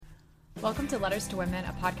Welcome to Letters to Women,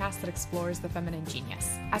 a podcast that explores the feminine genius.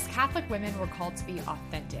 As Catholic women, we're called to be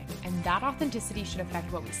authentic, and that authenticity should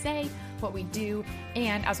affect what we say, what we do,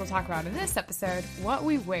 and, as we'll talk about in this episode, what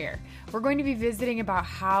we wear. We're going to be visiting about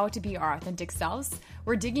how to be our authentic selves.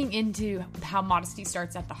 We're digging into how modesty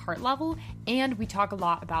starts at the heart level, and we talk a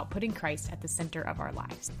lot about putting Christ at the center of our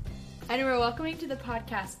lives. And we're welcoming to the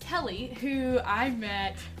podcast Kelly, who I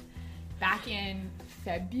met back in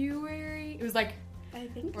February. It was like I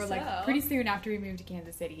think or so. like pretty soon after we moved to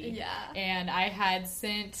Kansas City. Yeah. And I had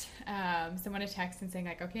sent someone a text and saying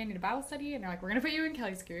like, okay, I need a Bible study. And they're like, we're going to put you in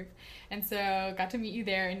Kelly's group. And so got to meet you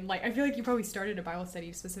there. And like, I feel like you probably started a Bible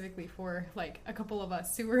study specifically for like a couple of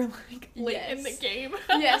us who were like late in the game.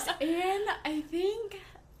 Yes. And I think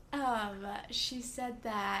she said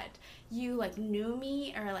that you like knew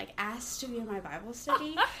me or like asked to be in my Bible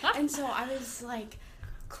study. And so I was like,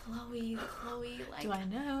 Chloe, like, Do I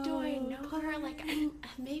know her? Like,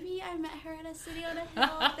 maybe I met her at a City on a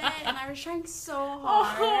Hill event, and I was trying so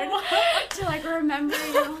hard to, like, remember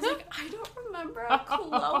you. I was like, I don't remember a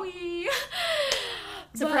Chloe.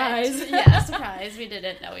 Surprise. But, yeah, surprise. We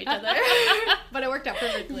didn't know each other. But it worked out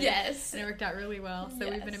perfectly. Yes. And it worked out really well. So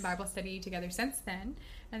Yes. we've been in Bible study together since then.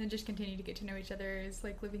 And then just continue to get to know each other as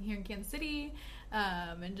like living here in Kansas City.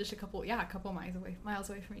 And just a couple miles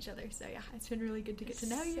away from each other. So yeah, it's been really good to get to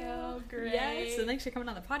know you. So great. Yes. So thanks for coming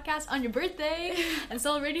on the podcast on your birthday and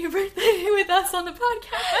celebrating your birthday with us on the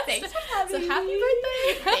podcast. Thanks for having me. So happy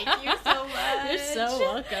birthday. Thank you so much. You're so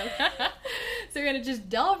welcome. So we're going to just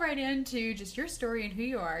delve right into just your story and who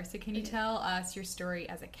you are. So can you tell us your story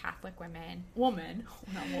as a Catholic woman,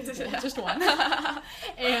 not multiple, just one,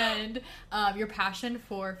 and your passion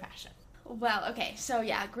for fashion? Well, okay, so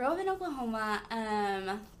yeah, grew up in Oklahoma,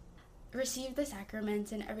 received the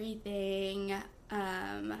sacraments and everything,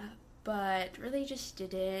 but really just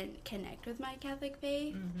didn't connect with my Catholic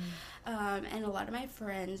faith. And a lot of my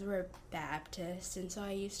friends were Baptist, and so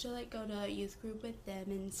I used to like go to youth group with them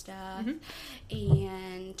and stuff.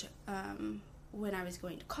 And when I was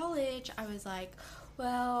going to college, I was like,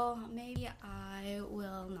 well, maybe I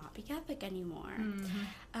will not be Catholic anymore.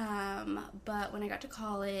 But when I got to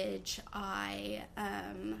college, I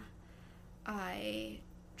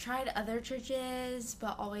tried other churches,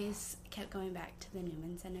 but always kept going back to the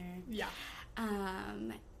Newman Center. Yeah.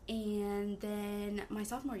 And then my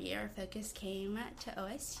sophomore year, focus came to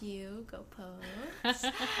OSU, go Post.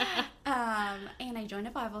 And I joined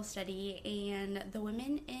a Bible study, and the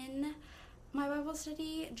women in my Bible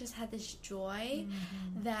study just had this joy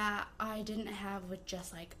that I didn't have with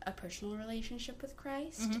just like a personal relationship with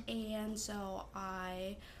Christ. And so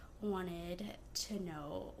I wanted to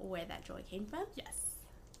know where that joy came from. Yes.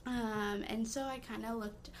 And so I kind of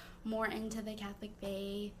looked more into the Catholic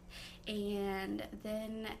faith, and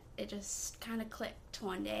then it just kind of clicked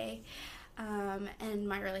one day. And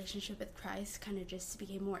my relationship with Christ kind of just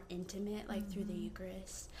became more intimate, like through the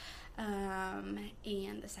Eucharist. And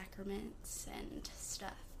the sacraments and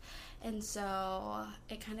stuff. And so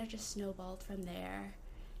it kind of just snowballed from there.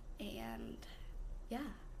 And yeah,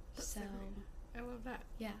 so I love that.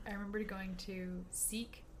 yeah. I remember going to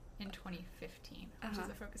Seek in 2015, which is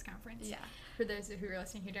a Focus conference. Yeah. For those who are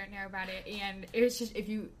listening who don't know about it, and it was just, if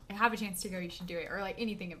you have a chance to go, you should do it, or like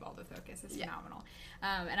anything involved with Focus is phenomenal.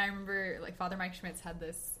 And I remember like Father Mike Schmitz had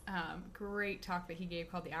this great talk that he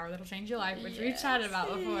gave called The Hour That'll Change Your Life, which we've chatted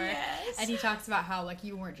about before. Yes. And he talks about how like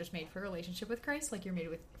you weren't just made for a relationship with Christ, like you're made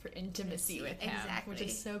for intimacy with him, Exactly. which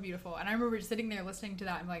is so beautiful. And I remember sitting there listening to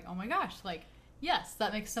that, I'm like, oh my gosh, like, yes,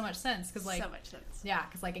 that makes so much sense. Because like, so much sense. yeah,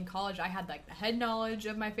 because like in college I had like the head knowledge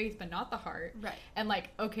of my faith but not the heart. Right. And like,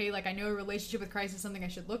 okay, like I know a relationship with Christ is something I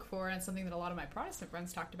should look for, and it's something that a lot of my Protestant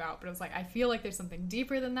friends talked about, but it was like, I feel like there's something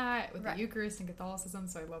deeper than that with the Eucharist and Catholicism,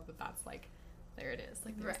 so I love that that's like, there it is.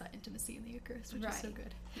 Like there's that intimacy in the Eucharist, which is so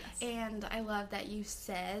good. Yes. And I love that you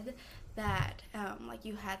said that like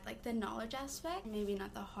you had like the knowledge aspect, maybe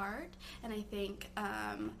not the heart. And I think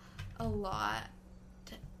a lot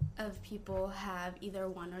of people have either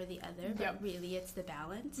one or the other, but really it's the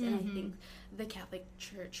balance. And I think the Catholic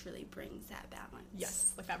Church really brings that balance.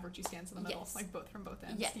 Yes, like that virtue stands in the middle, like both from both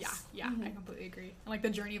ends. Yes. Yeah, I completely agree. And like the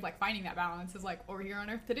journey of like finding that balance is like what we're here on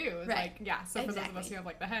earth to do. It's like, so for those of us who have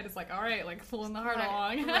like the head, it's like, all right, like pulling the heart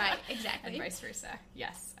along. Right, exactly. And vice versa.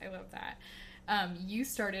 Yes, I love that. You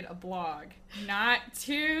started a blog not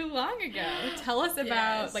too long ago. Tell us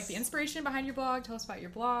about like the inspiration behind your blog. Tell us about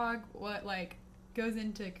your blog. What like goes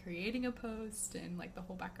into creating a post and like the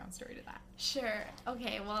whole background story to that? Sure.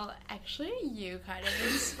 Okay, well, actually, you kind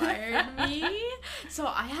of inspired me. So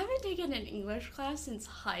I haven't taken an English class since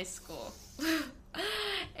high school.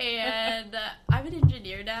 And I'm an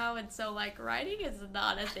engineer now, and so, like, writing is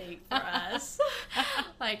not a thing for us.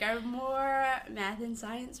 Like, I'm more math and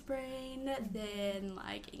science brain than,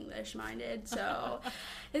 like, English-minded, so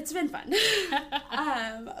it's been fun.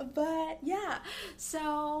 But, yeah,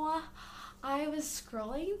 so I was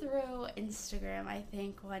scrolling through Instagram, I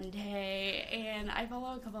think, one day, and I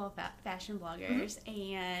follow a couple of fashion bloggers,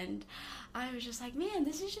 and I was just like, man,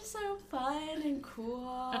 this is just so fun and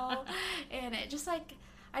cool, and it just, like,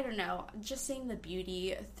 I don't know, just seeing the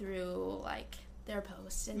beauty through, like, their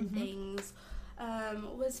posts and things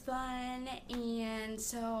was fun, and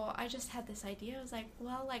so I just had this idea. I was like,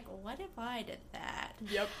 well, like, what if I did that?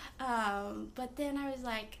 Yep. But then I was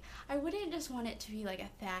like, I wouldn't just want it to be, like, a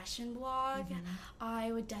fashion blog.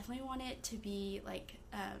 I would definitely want it to be, like,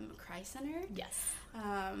 Christ-centered. Yes.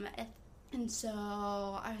 And so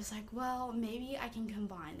I was like, well, maybe I can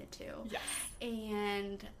combine the two. Yes.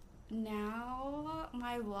 And now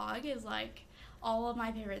my blog is, like, all of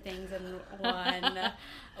my favorite things in one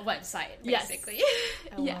website, basically. Yes.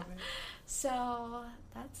 I love it. So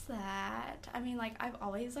that's that. I mean, like, I've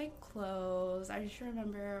always liked clothes. I just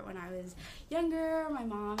remember when I was younger, my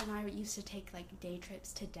mom and I used to take, like, day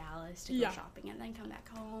trips to Dallas to go shopping and then come back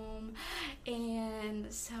home.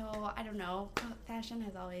 And so, I don't know, fashion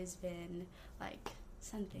has always been, like,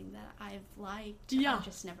 something that I've liked. Yeah. I've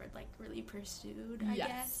just never, like, really pursued, I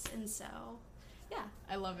guess. And so, yeah.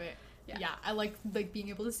 I love it. Yeah, I like being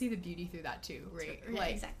able to see the beauty through that too, right? Yeah,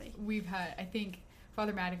 like, exactly. We've had, I think,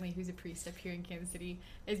 Father Mattingly, who's a priest up here in Kansas City,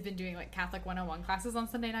 has been doing, like, Catholic 101 classes on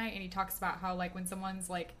Sunday night, and he talks about how, like, when someone's,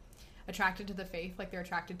 like, attracted to the faith, like, they're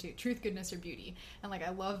attracted to truth, goodness, or beauty. And, like, I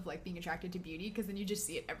love, like, being attracted to beauty, because then you just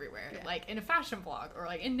see it everywhere, like, in a fashion blog, or,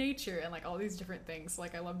 like, in nature, and, like, all these different things. So,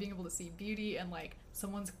 like, I love being able to see beauty and, like,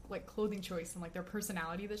 someone's, like, clothing choice and, like, their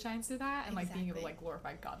personality that shines through that, and, like, being able to, like,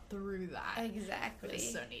 glorify God through that. Exactly. Which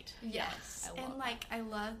is so neat. Yes. I love and, like, I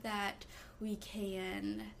love that we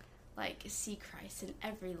can, like, see Christ in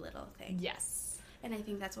every little thing. Yes. And I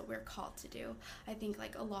think that's what we're called to do. I think,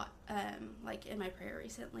 like, a lot, like, in my prayer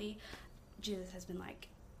recently, Jesus has been, like,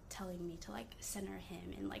 telling me to, like, center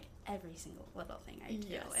him in, like, every single little thing I do.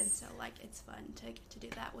 Yes. And so, like, it's fun to get to do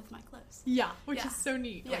that with my clothes. Yeah, which is so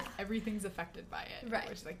neat. Yeah. Like, everything affected by it. Right.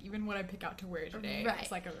 Which, like, even what I pick out to wear today, Right.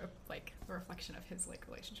 it's like a reflection of his, like,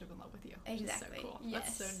 relationship and love with you. Exactly. Which is so cool.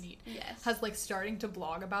 Yes. That's so neat. Yes. Has, like, starting to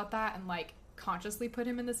blog about that and, like, consciously put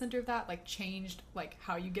him in the center of that, like, changed, like,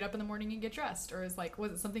 how you get up in the morning and get dressed? Or is, like,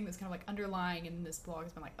 was it something that's kind of, like, underlying and this blog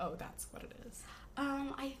has been like, oh, that's what it is?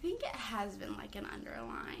 I think it has been, like, an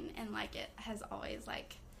underline, and, like, it has always,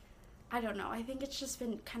 like, I don't know, I think it's just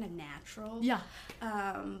been kind of natural. Yeah.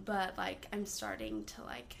 But, like, I'm starting to,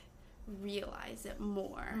 like, realize it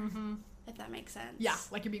more, if that makes sense. Yeah,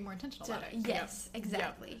 like, you're being more intentional about it. Yes,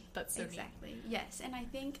 exactly. Yep. That's so exactly. Neat. Yes, and I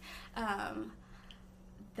think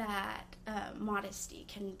that modesty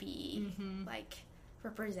can be, like,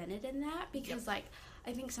 represented in that, because, like,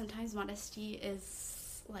 I think sometimes modesty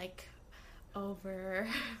is, like,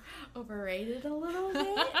 overrated a little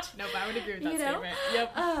bit. No, but I would agree with that you know? statement.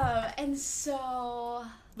 Yep. And so,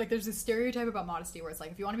 like, there's this stereotype about modesty where it's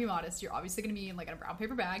like, if you want to be modest, you're obviously going to be in, like, a brown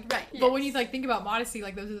paper bag. Right. But when you, like, think about modesty,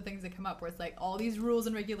 like, those are the things that come up where it's like all these rules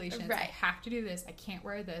and regulations. Right. I have to do this. I can't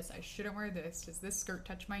wear this. I shouldn't wear this. Does this skirt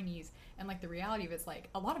touch my knees? And, like, the reality of it's like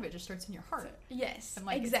a lot of it just starts in your heart. Yes, And,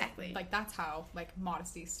 like, exactly. Like, that's how, like,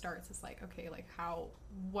 modesty starts. It's like, okay, like,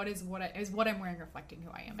 what I'm wearing reflecting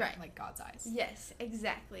who I am in, like, God's eyes. Yes,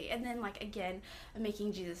 exactly. And then, like, again,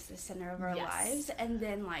 making Jesus the center of our lives, and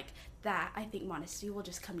then, like, that, I think modesty will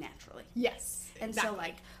just come naturally. Yes. And exactly. so,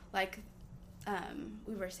 like,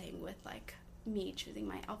 we were saying with, like, me choosing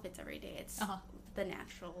my outfits every day, it's the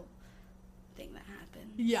natural thing that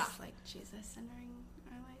happens. Yeah. It's like Jesus centering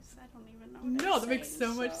our lives. I don't even know No, that makes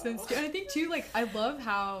so much sense too. And I think too, like, I love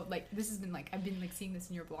how, like, this has been, like, I've been, like, seeing this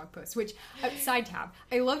in your blog post, which, side tab,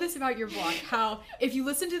 I love this about your blog, how if you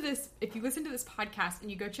listen to this podcast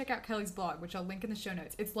and you go check out Kelly's blog, which I'll link in the show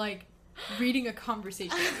notes, it's like reading a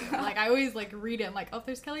conversation. Like, I always, like, read it and, like, oh,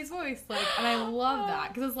 there's Kelly's voice, like, and I love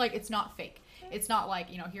that, because it's like, it's not fake. It's not like,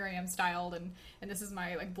 you know, here I am styled and this is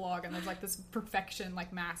my, like, blog and there's, like, this perfection,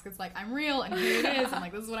 like, mask. It's like, I'm real and here it is and,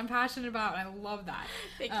 like, this is what I'm passionate about, and I love that.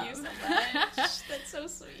 Thank you so much. That's so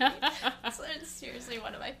sweet. It's seriously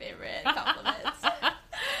one of my favorite compliments.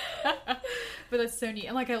 But that's so neat.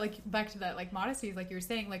 And like, I like back to that, like modesty, like you were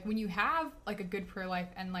saying, like when you have like a good prayer life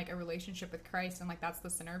and like a relationship with Christ and like that's the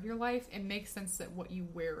center of your life, it makes sense that what you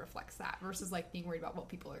wear reflects that versus like being worried about what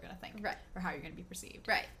people are going to think. Right. Or how you're going to be perceived.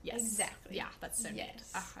 Right. Yes. Exactly. Yeah, that's so neat.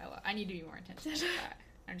 I need to be more intentional with that.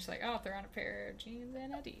 I'm just like, oh, throw on a pair of jeans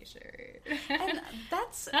and a t-shirt. And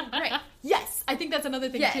that's great. Yes. I think that's another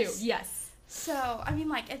thing too. Yes. So, I mean,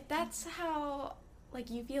 like, if that's how, like,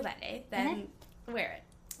 you feel that day, then wear it.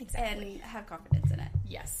 Exactly. And have confidence in it.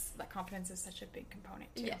 Yes. That confidence is such a big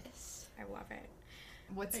component too. Yes. I love it.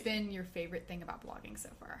 What's been your favorite thing about blogging so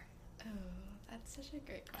far? Oh, that's such a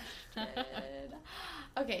great question.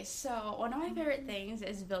 Okay, so one of my favorite things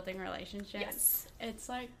is building relationships. Yes. It's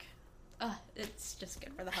like, it's just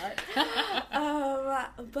good for the heart.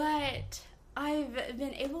 But I've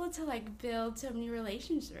been able to like build so many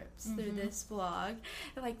relationships through this blog,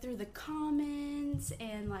 and, like through the comments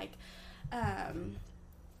and like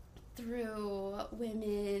through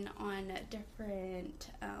women on different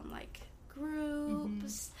like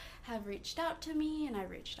groups have reached out to me and I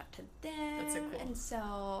reached out to them. That's so cool. And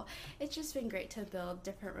so it's just been great to build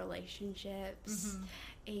different relationships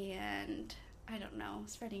and I don't know,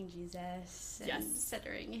 spreading Jesus and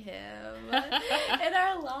centering him in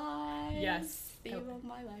our lives. Yes. Theme of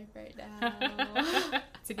my life right now.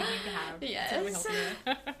 It's a good thing to have. Yes. It's totally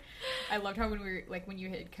healthy. I loved how when you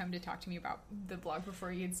had come to talk to me about the blog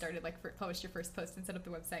before you had started, like published your first post and set up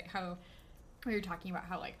the website, how we were talking about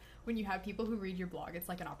how like when you have people who read your blog, it's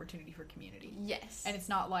like an opportunity for community. Yes. And it's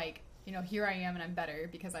not like, you know, here I am and I'm better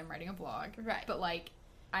because I'm writing a blog. Right. But like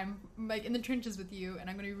I'm like in the trenches with you and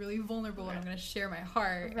I'm going to be really vulnerable and I'm going to share my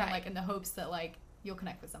heart and like in the hopes that like you'll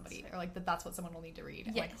connect with somebody or like that's what someone will need to read.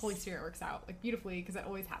 And like Holy Spirit works out like beautifully because it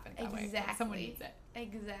always happens that way. Like, someone needs it.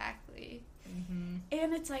 Exactly.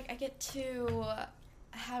 And it's like I get to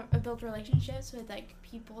build relationships with like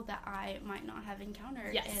people that I might not have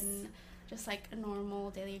encountered in just like a normal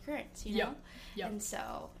daily occurrence, you know? Yep. And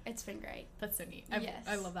so it's been great. That's so neat.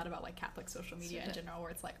 I love that about like Catholic social media in general,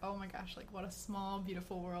 where it's like, oh my gosh, like what a small,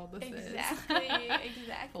 beautiful world this is. Exactly.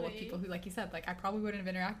 Full of people who, like you said, like I probably wouldn't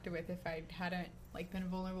have interacted with if I hadn't like been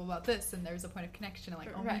vulnerable about this, and there's a point of connection, and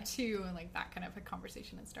like, oh, me too, and like that kind of a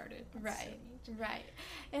conversation had started. That's so right.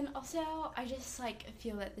 And also, I just like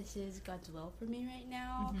feel that this is God's will for me right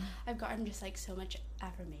now. I've gotten just like so much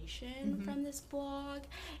affirmation from this blog,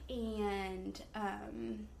 and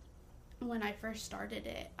when I first started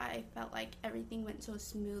it, I felt like everything went so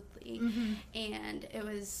smoothly, and it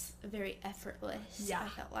was very effortless. I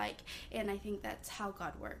felt like, and I think that's how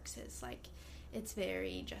God works. Is like it's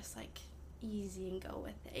very just like easy and go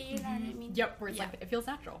with it, you know what I mean? Where it's like it feels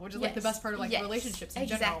natural, which is like the best part of like relationships in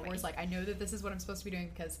general, where it's like I know that this is what I'm supposed to be doing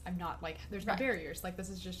because I'm not like there's no barriers, like this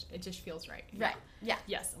is just, it just feels right.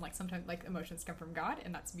 Yes. And like sometimes like emotions come from God,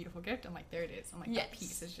 and that's a beautiful gift, and like there it is, and like that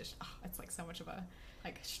peace is just it's like so much of a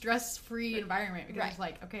like stress-free environment because it's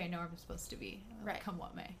like, okay, I know I'm supposed to be come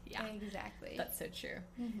what may. Exactly. That's so true.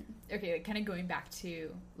 Okay, like kind of going back to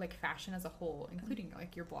like fashion as a whole, including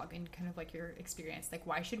like your blog and kind of like your experience, like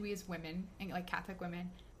why should we as women and like Catholic women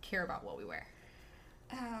care about what we wear?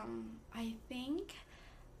 I think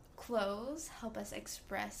clothes help us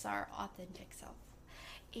express our authentic self,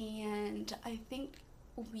 and I think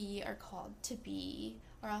we are called to be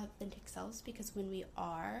our authentic selves because when we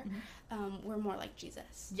are, we're more like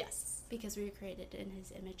Jesus. Yes. Because we were created in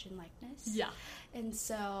his image and likeness. Yeah. And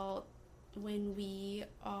so when we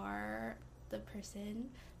are the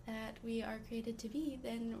person that we are created to be,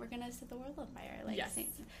 then we're going to set the world on fire. Like St.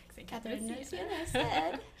 Catherine of Siena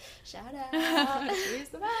said. Shout out. She's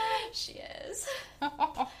the best. She is.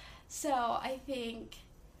 So I think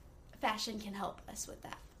fashion can help us with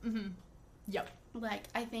that. Yep. Like,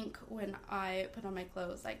 I think when I put on my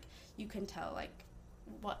clothes, like, you can tell, like,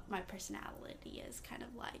 what my personality is kind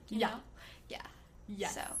of like, you know? Yeah.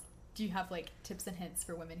 Yes. So. Do you have, like, tips and hints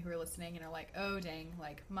for women who are listening and are like, oh, dang,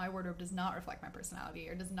 like, my wardrobe does not reflect my personality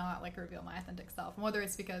or does not, like, reveal my authentic self? And whether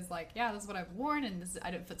it's because, like, yeah, this is what I've worn and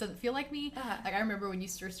it doesn't feel like me. Like, I remember when you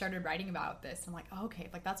started writing about this, I'm like, oh, okay,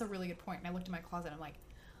 like, that's a really good point. And I looked in my closet and I'm like,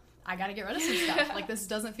 I gotta get rid of some stuff. Like, this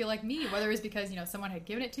doesn't feel like me. Whether it's because, you know, someone had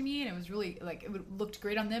given it to me and it was really, like, it looked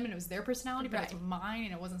great on them and it was their personality, but it's mine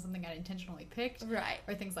and it wasn't something I intentionally picked.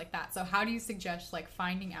 Or things like that. So how do you suggest, like,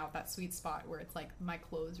 finding out that sweet spot where it's like, my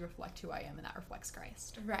clothes reflect who I am and that reflects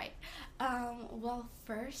Christ? Well,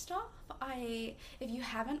 first off, if you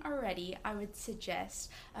haven't already, I would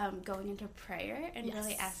suggest going into prayer and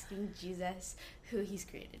really asking Jesus who he's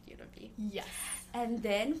created you to be. Yes. And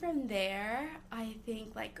then from there, I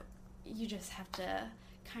think, like, you just have to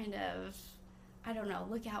kind of, I don't know,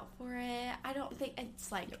 look out for it. I don't think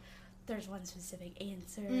it's, like, there's one specific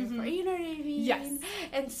answer for, you know what I mean? Yes.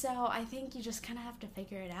 And so I think you just kind of have to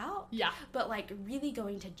figure it out. Yeah. But like really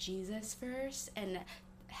going to Jesus first and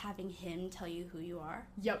having him tell you who you are.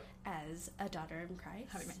 Yep. As a daughter of Christ.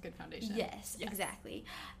 Having that good foundation. Yes, exactly.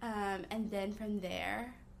 And then from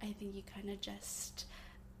there, I think you kind of just,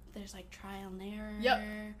 there's like trial and error. Yep.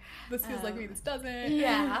 This feels like me, this doesn't.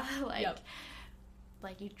 Yeah.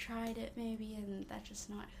 Like you tried it maybe and that's just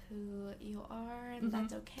not who you are, and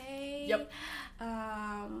that's okay. Yep.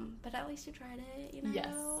 But at least you tried it, you know?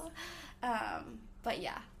 Yes. But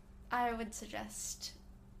yeah, I would suggest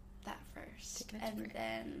that first. And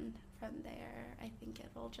then from there, I think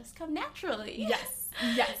it'll just come naturally. Yes.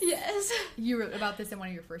 Yes. Yes. You wrote about this in one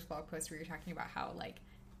of your first blog posts where you're talking about how, like,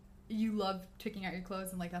 you love picking out your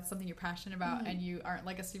clothes and, like, that's something you're passionate about, and you aren't,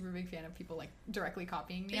 like, a super big fan of people, like, directly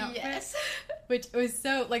copying the outfit. Yes. Which was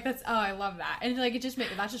so, like, that's, oh, I love that. And, like,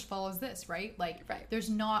 that just follows this, right? Like, there's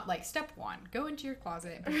not, like, step one, go into your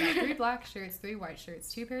closet and pick out 3 black shirts, 3 white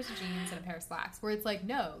shirts, 2 pairs of jeans, and a pair of slacks. Where it's like,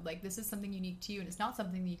 no, like, this is something unique to you, and it's not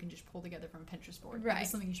something that you can just pull together from a Pinterest board. Right.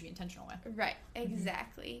 It's something you should be intentional with. Right,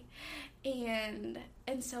 exactly. And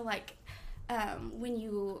so, like, when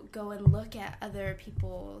you go and look at other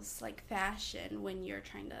people's, like, fashion, when you're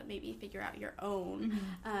trying to maybe figure out your own,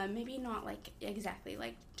 maybe not, like, exactly,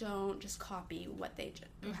 like, don't just copy what they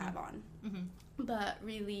have on, but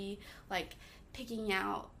really, like, picking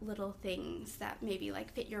out little things that maybe,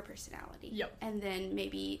 like, fit your personality. Yep. And then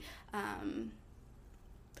maybe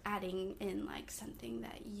adding in, like, something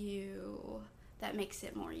that makes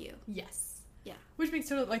it more you. Yes. Yeah. Which makes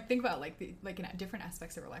total, like, think about, like, the, like, in different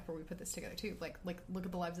aspects of our life where we put this together, too. Like, look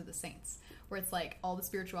at the lives of the saints, where it's, like, all the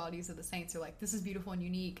spiritualities of the saints are, like, this is beautiful and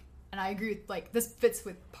unique, and I agree with, like, this fits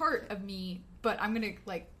with part of me, but I'm gonna,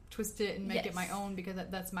 like, twist it and make it my own, because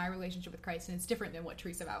that's my relationship with Christ, and it's different than what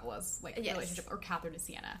Teresa of Avila's, like, relationship, or Catherine of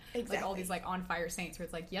Siena. Exactly. Like, all these, like, on-fire saints, where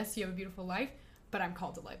it's, like, yes, you have a beautiful life, but I'm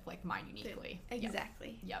called to live, like, mine uniquely.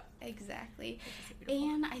 Exactly. Yep. Exactly. So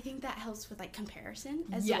and I think that helps with, like, comparison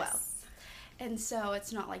as well. And so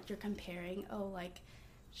it's not like you're comparing, oh, like,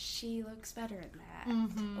 she looks better in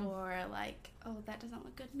that. Or, like, oh, that doesn't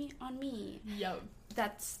look good on me. Yep.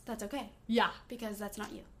 That's okay. Yeah. Because that's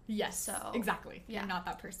not you. Yes. So exactly. Yeah. You're not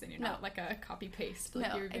that person. You're not, like, a copy-paste. Like,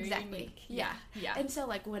 no, you're very exactly. unique. Yeah. Yeah. And so,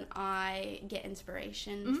 like, when I get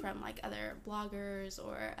inspiration from, like, other bloggers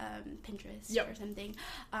or Pinterest or something,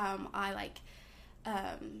 I, like,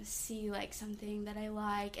 see, like, something that I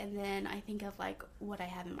like, and then I think of, like, what I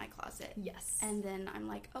have in my closet. Yes. And then I'm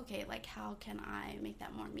like, okay, like, how can I make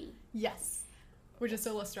that more me? Yes. Which is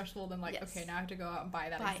so less stressful than, like, okay, now I have to go out and buy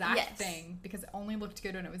that exact thing because it only looked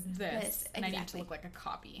good when it was this and I need to look like a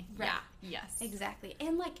copy. Right. Yeah. Yes. Exactly.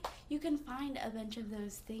 And, like, you can find a bunch of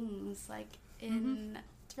those things, like, in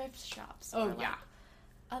thrift shops. Oh, or, like,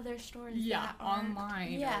 other stores that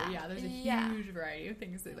online. Yeah. There's a huge variety of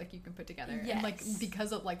things that, like, you can put together. Yes. And, like,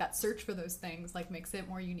 because of, like, that search for those things, like, makes it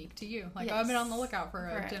more unique to you. Like, I've been on the lookout for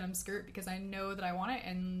a denim skirt because I know that I want it,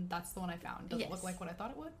 and that's the one I found. Doesn't look like what I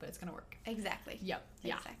thought it would, but it's gonna work. Exactly. Yep.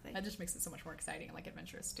 Yeah. Exactly. That just makes it so much more exciting and, like,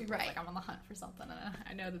 adventurous too. Right. Like, I'm on the hunt for something, and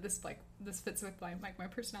I know that this, like, this fits with my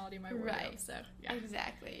personality and my wardrobe. Right. So yeah.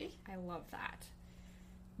 Exactly. I love that.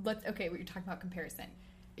 Okay, what you're talking about comparison.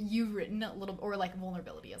 You've written a little, or, like,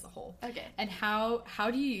 vulnerability as a whole. Okay. And how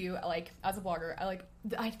do you, like, as a blogger,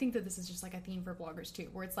 I think that this is just, like, a theme for bloggers too,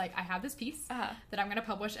 where it's like, I have this piece that I'm going to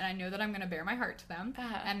publish, and I know that I'm going to bare my heart to them.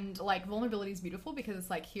 And, like, vulnerability is beautiful because it's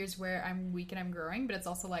like, here's where I'm weak and I'm growing, but it's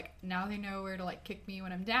also like, now they know where to, like, kick me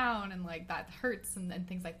when I'm down, and, like, that hurts and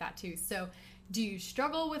things like that too. So do you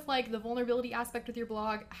struggle with, like, the vulnerability aspect with your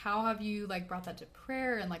blog? How have you, like, brought that to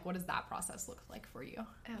prayer, and, like, what does that process look like for you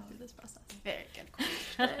through this process? Very good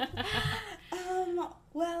question.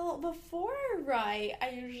 Well, before I write,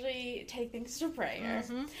 I usually take things to prayer.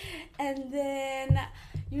 And then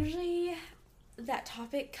usually that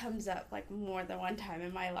topic comes up, like, more than one time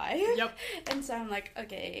in my life. Yep. And so I'm like,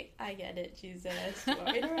 okay, I get it, Jesus. You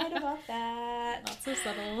want me to write about that? Not so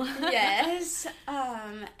subtle. Yes.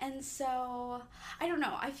 And so, I don't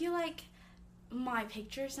know. I feel like my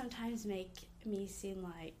pictures sometimes make me seem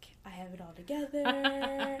like I have it all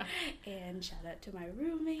together. And shout out to my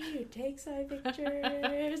roommate who takes my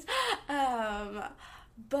pictures.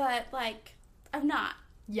 But, like, I'm not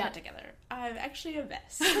put together. I'm actually a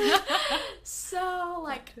mess. So,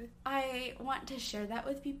 like, I want to share that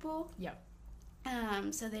with people. Yep.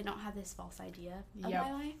 So they don't have this false idea of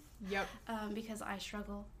my life. Yep. Because I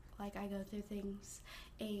struggle. Like, I go through things,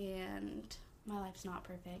 and my life's not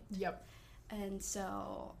perfect. Yep. And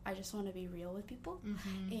so I just want to be real with people.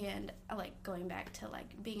 And, like, going back to,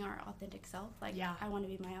 like, being our authentic self. Like, I want to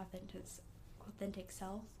be my authentic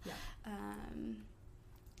self. Yeah.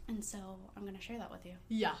 And so I'm going to share that with you.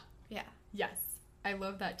 Yeah. Yeah. Yes. I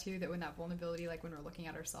love that too, that when that vulnerability, like when we're looking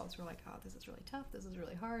at ourselves, we're like, oh, this is really tough, this is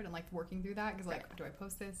really hard, and like working through that, because like, do I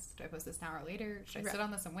post this now or later, should I sit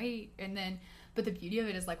on this and wait? And then, but the beauty of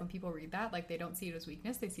it is like when people read that, like they don't see it as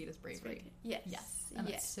weakness, they see it as bravery. Yes. And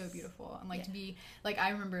that's so beautiful. And like to be like,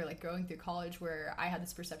 I remember like going through college where I had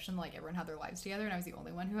this perception like everyone had their lives together and I was the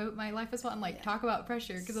only one who had my life as well. And like talk about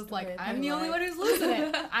pressure, because it's like I'm the only one who's losing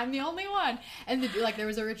it. I'm the only one. And like there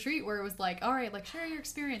was a retreat where it was like, all right, like share your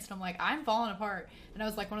experience, and I'm like, I'm falling apart. And I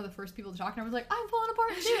was like one of the first people to talk, and I was like, I'm falling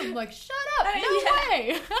apart too. I'm like, shut up, no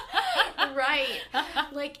way. Right.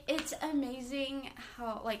 Like it's amazing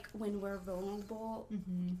how like when we're vulnerable.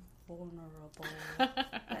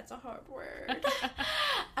 That's a hard word.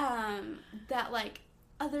 That like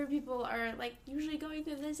other people are like usually going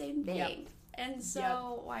through the same thing. And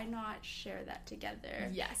so why not share that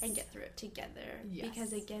together? And get through it together?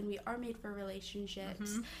 Because again, we are made for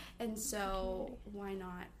relationships. And so why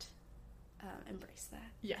not embrace that?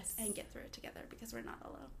 And get through it together, because we're not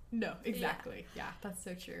alone. No, exactly. Yeah, that's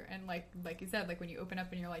so true. And like you said, like when you open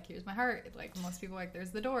up and you're like, here's my heart, like most people like, there's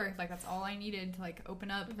the door. Like that's all I needed to like open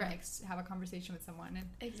up and like have a conversation with someone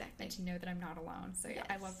and to know that I'm not alone. So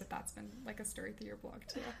I love that that's been like a story through your blog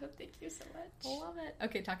too. Thank you so much. I love it.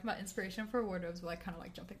 Okay, talking about inspiration for wardrobes, we're like kind of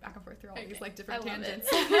like jumping back and forth through all these like different tangents.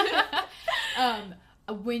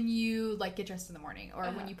 When you like get dressed in the morning, or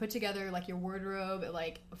when you put together like your wardrobe,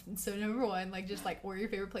 like, so number one, like just like where your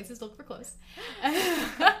favorite places to look for clothes. And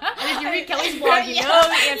if you read Kelly's blog, you know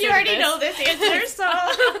the answer. You already know this answer, so.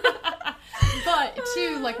 But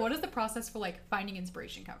two, like, what does the process for like finding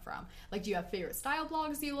inspiration come from? Like, do you have favorite style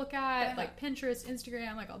blogs you look at, like Pinterest,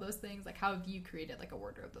 Instagram, like all those things? Like, how have you created like a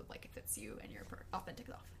wardrobe that like fits you and your authentic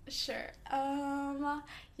self? Sure.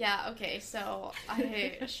 Yeah. Okay. So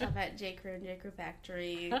I shop at J. Crew and J. Crew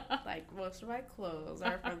Factory. Like most of my clothes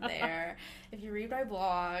are from there. If you read my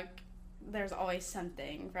blog, there's always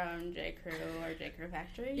something from J. Crew or J. Crew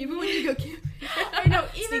Factory. Even when you go camping. I know.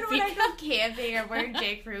 Even when I go camping, I'm wearing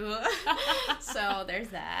J. Crew. So there's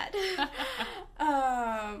that.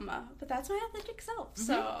 But that's my authentic self.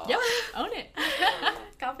 So own it.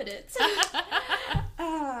 Confidence.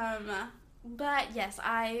 But yes,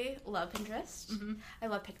 I love Pinterest. I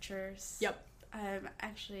love pictures.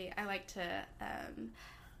 Actually, I like to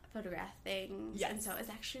photograph things, and so it's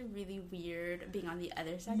actually really weird being on the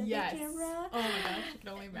other side of the camera. Oh my gosh, I can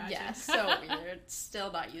only imagine. Yeah, so weird.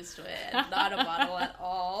 Still not used to it. Not a model at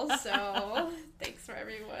all. So thanks for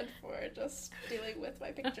everyone for just dealing with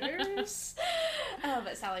my pictures.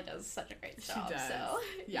 But Sally does such a great job. She does. So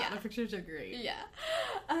the pictures are great.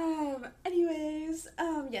 Anyways,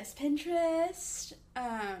 yes, Pinterest,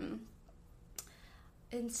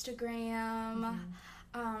 Instagram.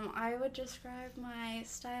 I would describe my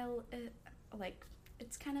style like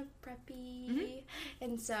it's kind of preppy,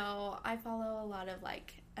 and so I follow a lot of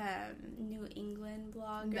like New England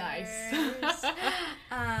bloggers. Nice.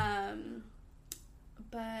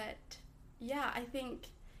 But yeah, I think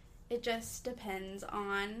it just depends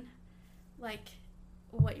on like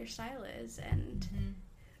what your style is and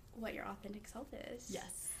what your authentic self is.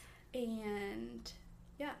 And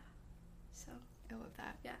so I love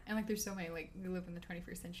that. Yeah. And like there's so many, like we live in the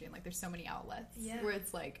 21st century, and like there's so many outlets where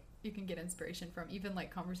it's like you can get inspiration from even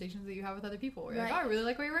like conversations that you have with other people where you're like, oh, I really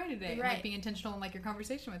like what you're wearing today. And like being intentional in like your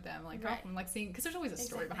conversation with them, like and like seeing, because there's always a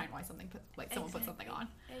story behind why something someone put something on.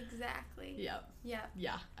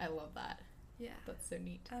 Yeah, I love that. That's so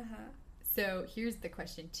neat. So here's the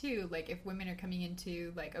question too, like if women are coming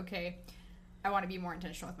into like, okay, I want to be more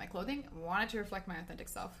intentional with my clothing. I want it to reflect my authentic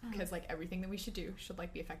self, because like everything that we should do should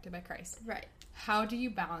like be affected by Christ. How do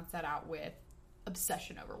you balance that out with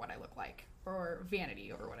obsession over what I look like, or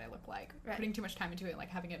vanity over what I look like, putting too much time into it, like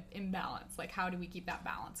having an imbalance? Like how do we keep that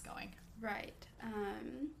balance going?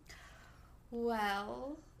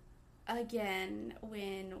 Well, again,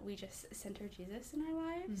 when we just center Jesus in our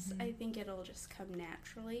lives, I think it'll just come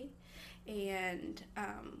naturally. And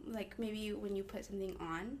like maybe when you put something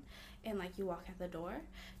on and like you walk out the door,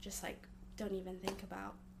 just like don't even think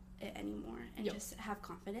about it anymore, and just have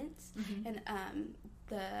confidence. And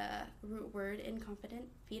the root word in confident,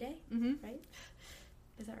 fide, right?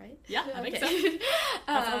 Is that right? Yeah, I think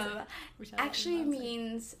so. Actually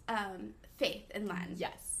means faith in Latin.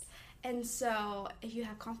 Yes. And so if you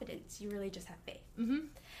have confidence, you really just have faith.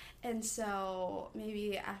 And so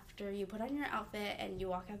maybe after you put on your outfit and you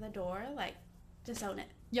walk out the door, like just own it.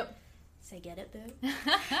 Say, get it, boo.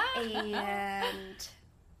 And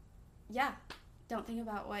don't think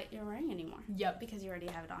about what you're wearing anymore. Because you already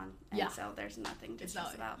have it on. And so there's nothing to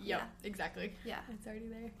stress about. Exactly. Yeah. It's already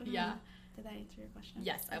there. Did that answer your question?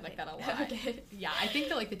 Yes, I like that a lot. Okay. Yeah, I think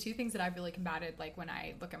that like the two things that I've really combated, like when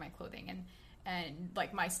I look at my clothing and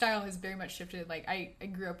like my style has very much shifted. Like I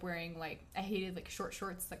grew up wearing like, I hated like short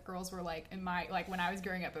shorts that girls were like in my, like when I was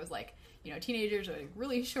growing up, it was like, you know, teenagers are like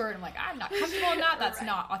really short. I'm like, I'm not comfortable in that. That's Right.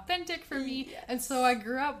 not authentic for me. Yes. And so I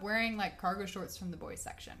grew up wearing like cargo shorts from the boys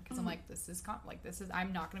section because I'm like,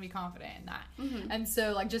 I'm not going to be confident in that. And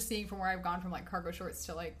so like just seeing from where I've gone from like cargo shorts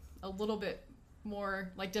to like a little bit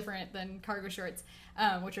more like different than cargo shorts,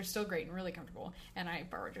 which are still great and really comfortable. And I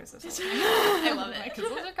borrow Joseph's all the time. I love it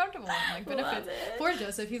because those are comfortable and like benefits. Poor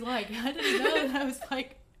Joseph, he's like, I didn't know that I was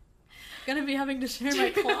like gonna be having to share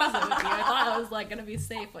my closet with you. I thought I was like gonna be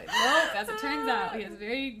safe. Like, nope, as it turns out, he has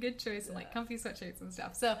very good choice in like comfy sweatshirts and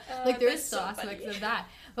stuff. So like there is still aspects of that.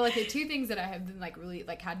 But like the two things that I have been like really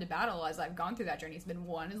like had to battle as I've gone through that journey has been,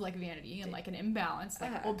 one is like vanity and like an imbalance,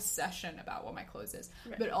 like obsession about what my clothes is,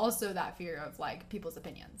 but also that fear of like people's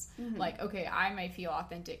opinions. Like, okay, I might feel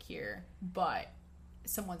authentic here, but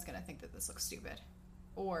someone's gonna think that this looks stupid,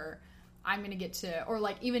 or I'm gonna get to, or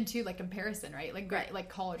like even to like comparison, right? Like like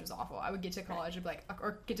college was awful. I would get to college and be like,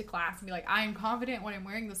 or get to class and be like, I am confident what I'm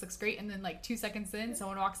wearing. This looks great. And then like 2 seconds in,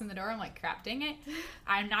 someone walks in the door. I'm like, crap, dang it,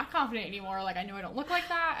 I'm not confident anymore. Like I know I don't look like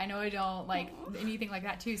that. I know I don't like anything like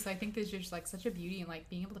that too. So I think there's just like such a beauty in like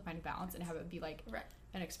being able to find a balance and have it be like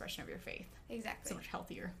an expression of your faith. Exactly. So much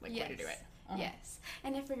healthier like way to do it. Yes.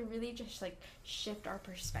 And if we really just like shift our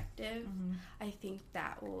perspective, I think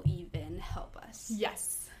that will even help us.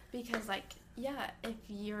 Yes. Because like, yeah, if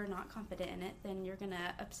you're not confident in it, then you're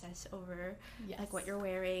gonna obsess over like what you're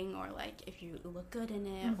wearing, or like if you look good in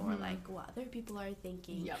it, or like what other people are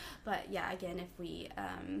thinking. But yeah, again, if we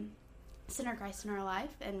center Christ in our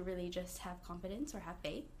life and really just have confidence or have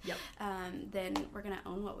faith, then we're gonna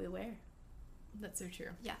own what we wear. That's so true.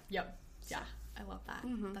 Yeah. Yep. Yeah. I love that.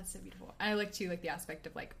 That's so beautiful. I like too, like the aspect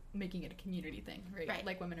of like making it a community thing, right?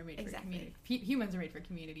 Like women are made for community. Humans are made for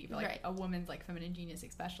community, but like a woman's like feminine genius,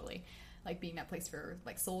 especially like being that place for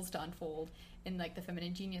like souls to unfold. And like the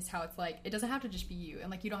feminine genius, how it's like it doesn't have to just be you,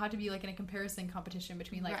 and like you don't have to be like in a comparison competition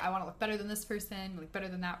between like I want to look better than this person, like better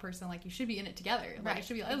than that person. Like you should be in it together. Like it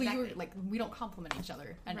should be like we don't compliment each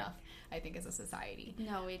other enough. I think as a society.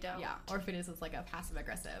 No, we don't. Yeah, or if it is, it's like a passive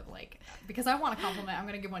aggressive, like because I want a compliment, I'm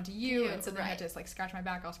gonna give one to you, and so then I have to just like scratch my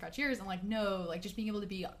back, I'll scratch yours. I'm like, no, like just being able to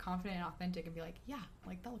be confident and authentic and be like, yeah,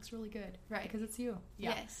 like that looks really good, because it's you.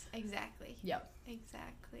 Yes, exactly. Yep.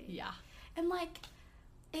 Exactly. Yeah. And like,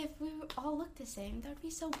 if we all looked the same, that would be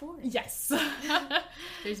so boring. Yes.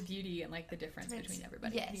 There's beauty in like the difference between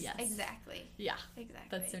everybody. Yes, exactly. Yeah. Exactly.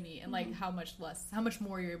 That's so neat. And like how much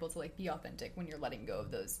more you're able to like be authentic when you're letting go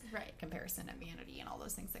of those comparison and vanity and all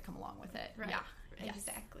those things that come along with it. Yeah.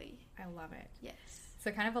 Exactly. I love it. Yes. So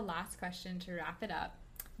kind of a last question to wrap it up.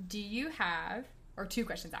 Do you have, or two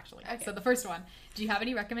questions actually. Okay. So the first one, do you have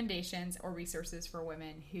any recommendations or resources for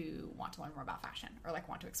women who want to learn more about fashion or like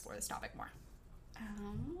want to explore this topic more?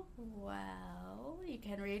 Well, you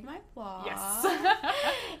can read my blog. Yes.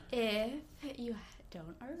 If you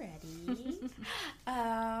don't already.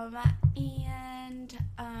 And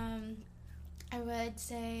I would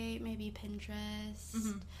say maybe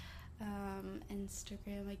Pinterest,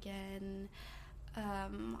 Instagram again.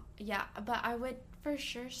 Yeah, but I would for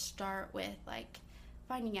sure start with like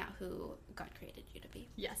finding out who God created you to be.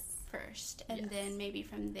 Yes. First. And then maybe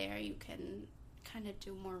from there you can kind of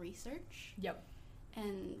do more research. Yep.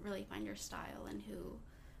 And really find your style and who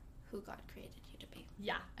God created you to be.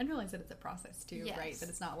 Yeah, and realize that it's a process too, right? That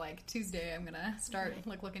it's not like Tuesday I'm gonna start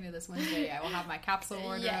like looking into this Wednesday. I will have my capsule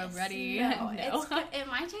wardrobe ready. No. It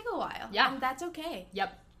might take a while. Yeah, and that's okay.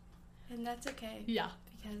 Yep, and that's okay. Yeah,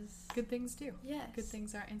 because good things do. Yes, good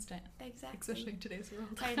things are instant. Exactly, especially in today's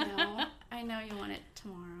world. I know you want it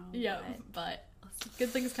tomorrow. Yeah, but good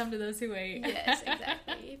things come to those who wait. Yes,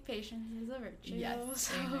 exactly. Patience is a virtue. Yes,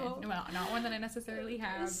 so. Amen. Well, not one that I necessarily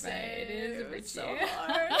have, but it is a virtue. So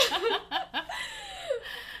hard.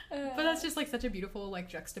 But that's just like such a beautiful like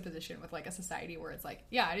juxtaposition with like a society where it's like,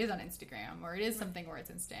 yeah, it is on Instagram, or it is something where it's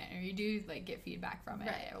instant, or you do like get feedback from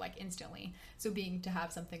it or like instantly. So to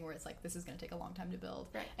have something where it's like, this is going to take a long time to build,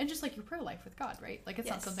 and just like your prayer life with God, right? Like it's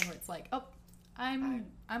not something where it's like, oh, I'm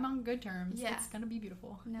on good terms. Yeah. It's going to be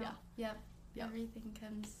beautiful. No. Yeah. Yep. Everything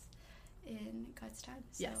comes in God's time.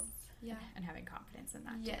 So, yes. Yeah. And having confidence in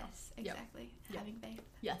that too. Yes, exactly. Having faith.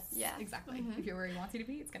 Yes. Yeah. Exactly. If you're where he wants you to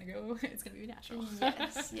be, it's gonna be natural.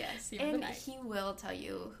 Yes. And he will tell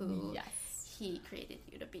you who he created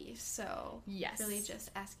you to be. So Yes. really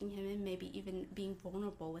just asking him and maybe even being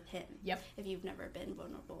vulnerable with him. Yep. If you've never been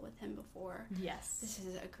vulnerable with him before, Yes. this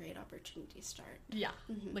is a great opportunity to start. Yeah.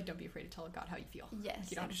 Mhm. Like, don't be afraid to tell God how you feel. Yes,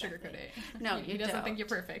 Like, you don't exactly. have to sugarcoat it. No, He you doesn't don't. think you're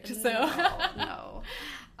perfect. So No.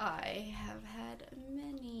 I have had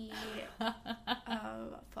many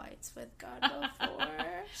fights with God before.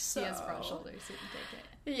 So he has broad shoulders, so you can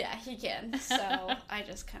take it. yeah, he can. So I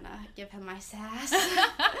just kind of give him my sass.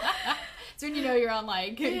 So when you know you're on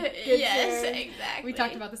like good Yes, terms. exactly. We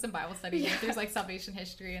talked about this in Bible study. Yeah. There's like salvation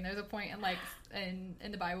history, and there's a point in like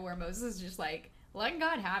in the Bible where Moses is just like letting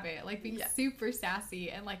God have it, like being Yeah. super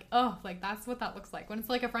sassy, and like, oh, like that's what that looks like when it's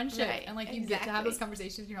like a friendship, Right, and like you get to have exactly. those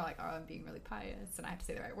conversations, and you're like, oh, I'm being really pious, and I have to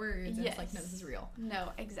say the right words, and it's like, no, this is real. No,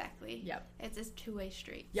 exactly. Yep. It's a two-way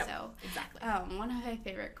street. Yep. So, Exactly. one of my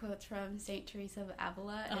favorite quotes from Saint Teresa of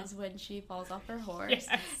Avila is when she falls off her horse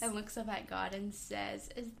Yes. and looks up at God and says,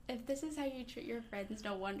 "If this is how you treat your friends,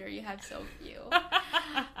 no wonder you have so few."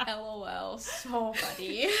 LOL. So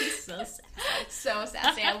funny. So sassy. So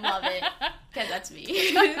sassy. I love it. Because that's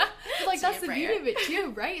me. But, like, Say that's a the prayer. beauty of it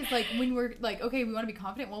too, right? It's like when we're like, okay, we want to be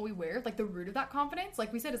confident while we wear, like the root of that confidence,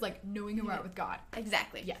 like we said, is like knowing who we're at with God.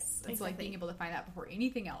 Exactly. Yes. It's like being able to find that before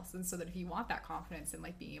anything else. And so that if you want that confidence and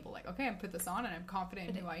like being able, like, okay, I put this on and I'm confident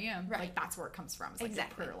in who I am, Right. like that's where it comes from. It's like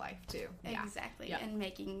Exactly. prayer life too. Yeah. Exactly. Yep. And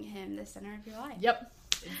making him the center of your life. Yep.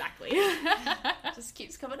 Exactly. Just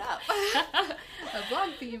keeps coming up. A blog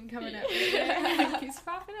theme coming up. Right? Keeps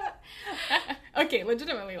popping up. Okay,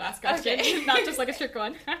 legitimately last question. Okay. Not just like a trick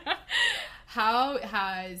one. How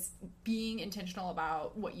has being intentional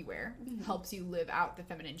about what you wear helps you live out the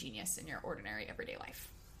feminine genius in your ordinary everyday life?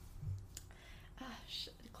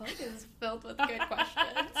 Chloe is filled with good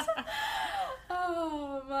questions.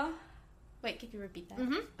 Wait, could you repeat that?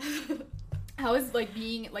 Mm-hmm. How is like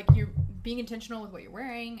being like you're being intentional with what you're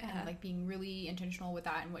wearing and like being really intentional with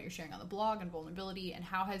that and what you're sharing on the blog and vulnerability, and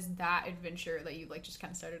how has that adventure that you like just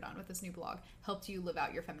kind of started on with this new blog helped you live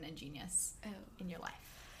out your feminine genius in your life?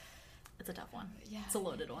 It's a tough one. Yeah, It's a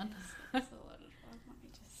loaded one. It's a loaded one. Let me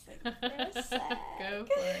just think for a sec. Go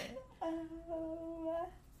for it.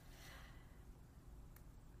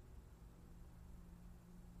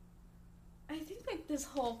 I think like this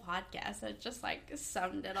whole podcast has just like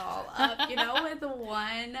summed it all up, you know, with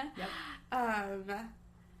one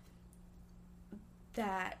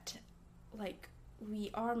that like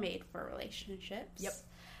we are made for relationships. Yep.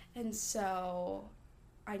 And so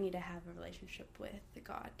I need to have a relationship with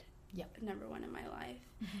God. Yep. Number one in my life.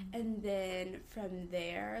 Mm-hmm. And then from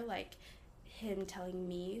there, like him telling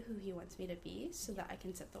me who he wants me to be so that I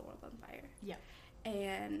can set the world on fire. Yeah.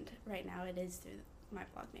 And right now it is through my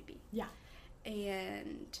blog maybe. Yeah.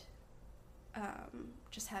 And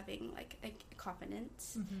just having like a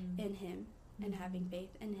confidence in him and having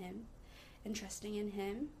faith in him and trusting in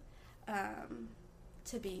him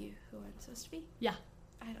to be who I'm supposed to be. Yeah.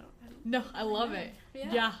 I don't No, I love know. it.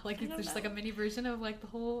 Yeah. Yeah, like I it's don't just know. like a mini version of like the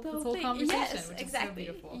whole thing. conversation, Yes, which exactly. is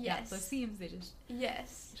so beautiful. Yes. Yeah, those themes they just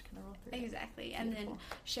Yes. kind of roll through. it. Exactly. And then Beautiful.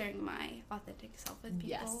 sharing my authentic self with people,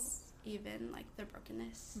 Yes. even like their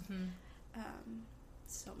brokenness. Mm-hmm.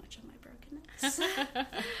 So much of my brokenness.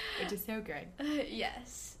 Which is so good.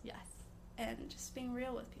 Yes. Yes. And just being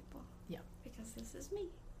real with people. Yep. Because this is me.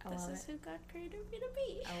 I This love is who God created me to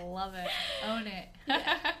be. I love it. Own it.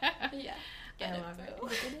 Yeah. Yeah. I love it. boo.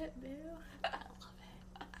 Get it, boo. I love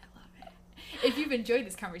it. I love it. If you've enjoyed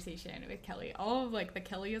this conversation with Kelly, all of like the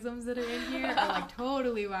Kellyisms that are in here are like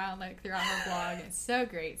totally wild, like throughout her blog. It's so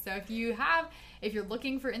great. So if you're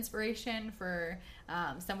looking for inspiration for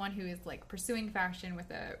someone who is like pursuing fashion with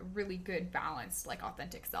a really good balanced, like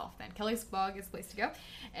authentic self, then Kelly's blog is the place to go,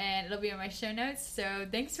 and it'll be in my show notes. So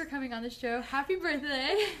thanks for coming on the show. Happy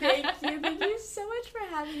birthday! Thank you so much for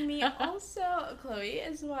having me. Also, Chloe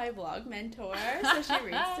is my blog mentor, so she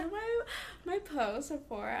reads through my posts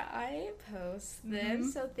before I post them.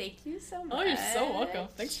 So thank you so much. Oh, you're so welcome.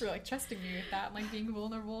 Thanks for like trusting me with that, like being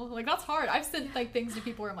vulnerable. Like that's hard. I've said like things to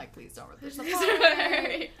people where I'm like, please don't rip this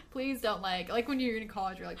apart. Please don't like when you're in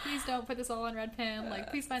college, you're like, please don't put this all on red pen. Like,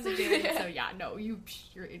 please find the joy. So yeah, no, you're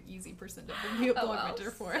an easy person to be a blog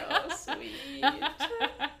mentor for. So sweet.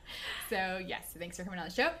 So yes, thanks for coming on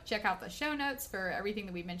the show. Check out the show notes for everything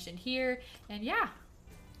that we mentioned here, and yeah,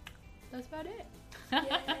 that's about it.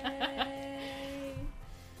 Yay.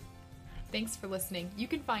 Thanks for listening. You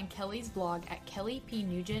can find Kelly's blog at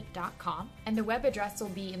kellypnugent.com, and the web address will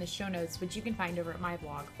be in the show notes, which you can find over at my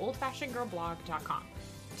blog, oldfashionedgirlblog.com.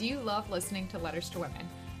 Do you love listening to Letters to Women?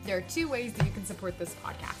 There are two ways that you can support this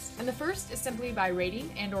podcast. And the first is simply by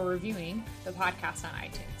rating and or reviewing the podcast on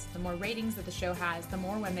iTunes. The more ratings that the show has, the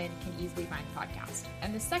more women can easily find the podcast.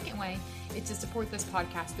 And the second way is to support this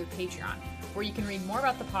podcast through Patreon, where you can read more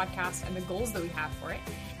about the podcast and the goals that we have for it,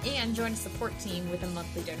 and join a support team with a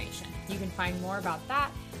monthly donation. You can find more about that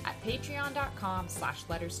at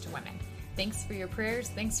patreon.com/letterstowomen. Thanks for your prayers,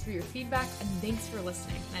 thanks for your feedback, and thanks for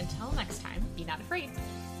listening. And until next time, be not afraid.